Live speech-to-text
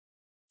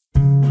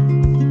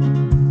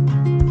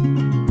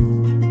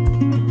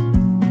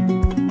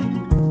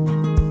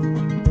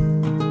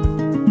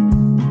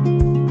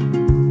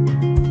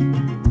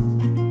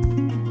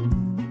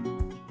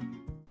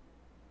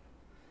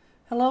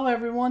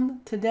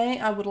Today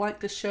I would like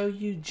to show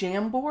you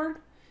Jamboard.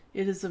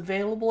 It is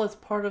available as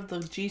part of the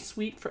G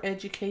Suite for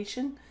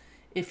Education.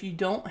 If you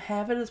don't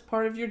have it as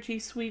part of your G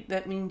Suite,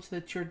 that means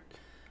that your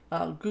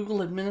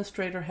Google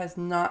administrator has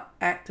not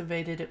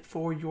activated it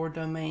for your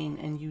domain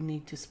and you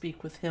need to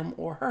speak with him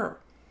or her.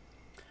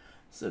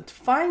 So to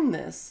find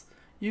this,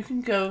 you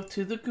can go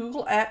to the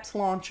Google Apps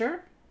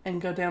Launcher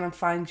and go down and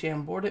find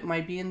Jamboard. It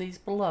might be in these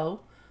below.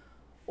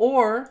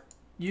 Or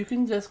you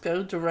can just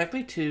go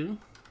directly to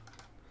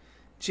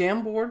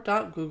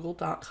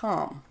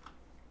jamboard.google.com.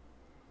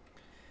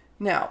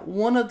 Now,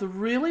 one of the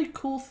really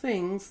cool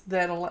things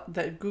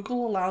that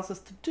Google allows us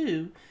to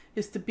do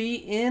is to be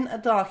in a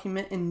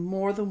document in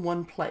more than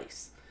one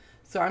place.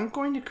 So I'm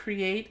going to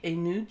create a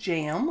new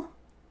jam.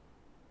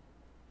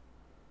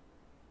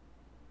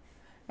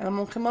 And I'm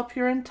going to come up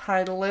here and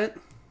title it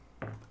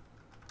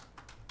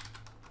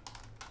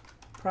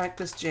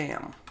Practice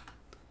Jam.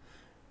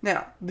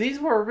 Now, these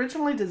were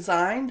originally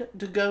designed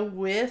to go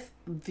with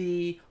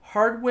the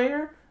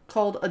hardware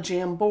called a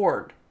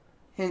Jamboard,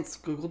 hence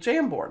Google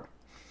Jamboard.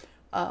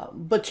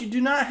 But you do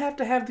not have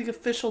to have the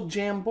official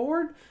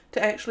Jamboard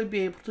to actually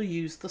be able to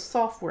use the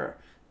software.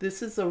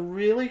 This is a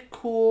really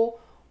cool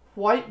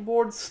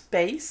whiteboard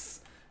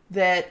space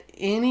that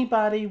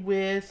anybody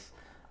with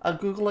a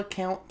Google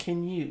account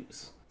can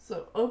use.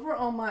 So over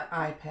on my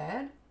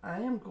iPad, I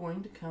am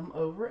going to come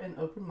over and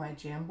open my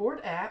Jamboard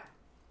app.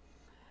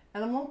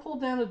 And I'm going to pull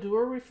down and do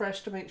a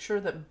refresh to make sure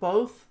that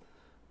both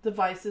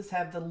devices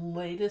have the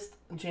latest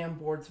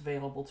Jamboards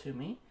available to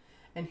me.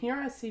 And here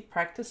I see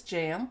Practice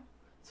Jam.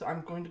 So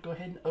I'm going to go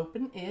ahead and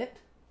open it.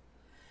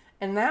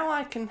 And now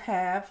I can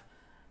have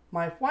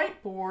my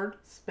whiteboard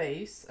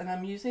space, and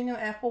I'm using an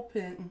Apple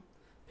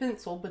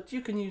pencil, but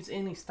you can use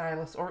any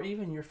stylus or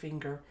even your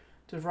finger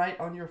to write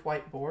on your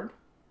whiteboard.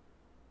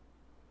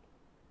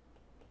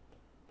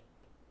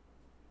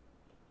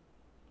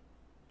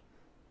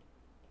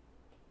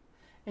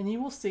 And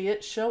you will see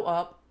it show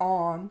up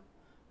on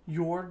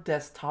your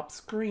desktop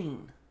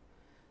screen.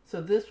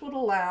 So this would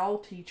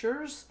allow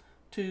teachers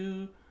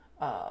to,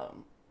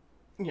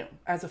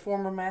 as a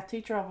former math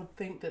teacher, I would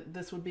think that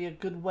this would be a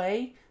good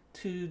way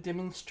to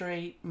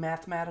demonstrate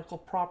mathematical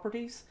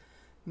properties,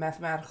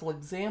 mathematical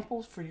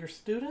examples for your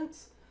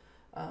students.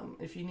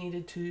 If you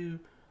needed to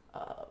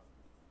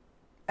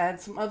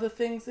add some other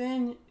things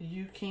in,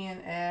 you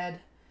can add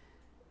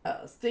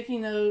sticky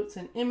notes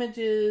and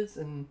images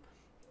and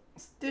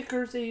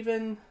stickers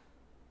even.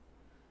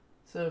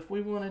 So if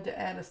we wanted to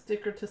add a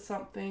sticker to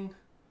something,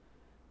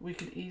 we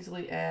could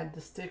easily add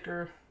the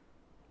sticker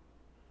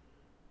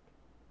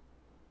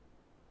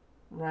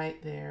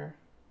right there.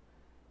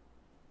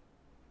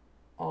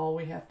 All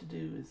we have to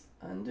do is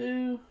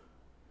undo,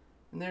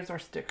 and there's our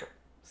sticker.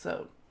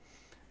 So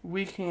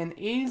we can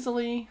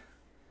easily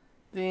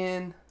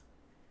then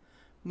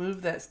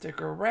move that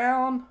sticker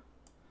around,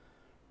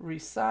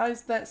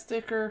 resize that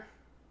sticker,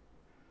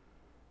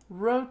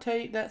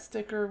 rotate that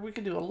sticker. We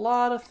can do a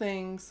lot of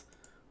things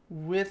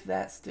with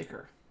that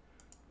sticker,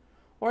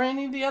 or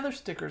any of the other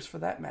stickers for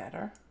that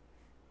matter.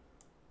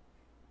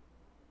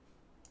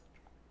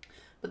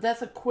 But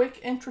that's a quick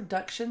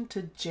introduction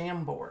to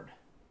Jamboard.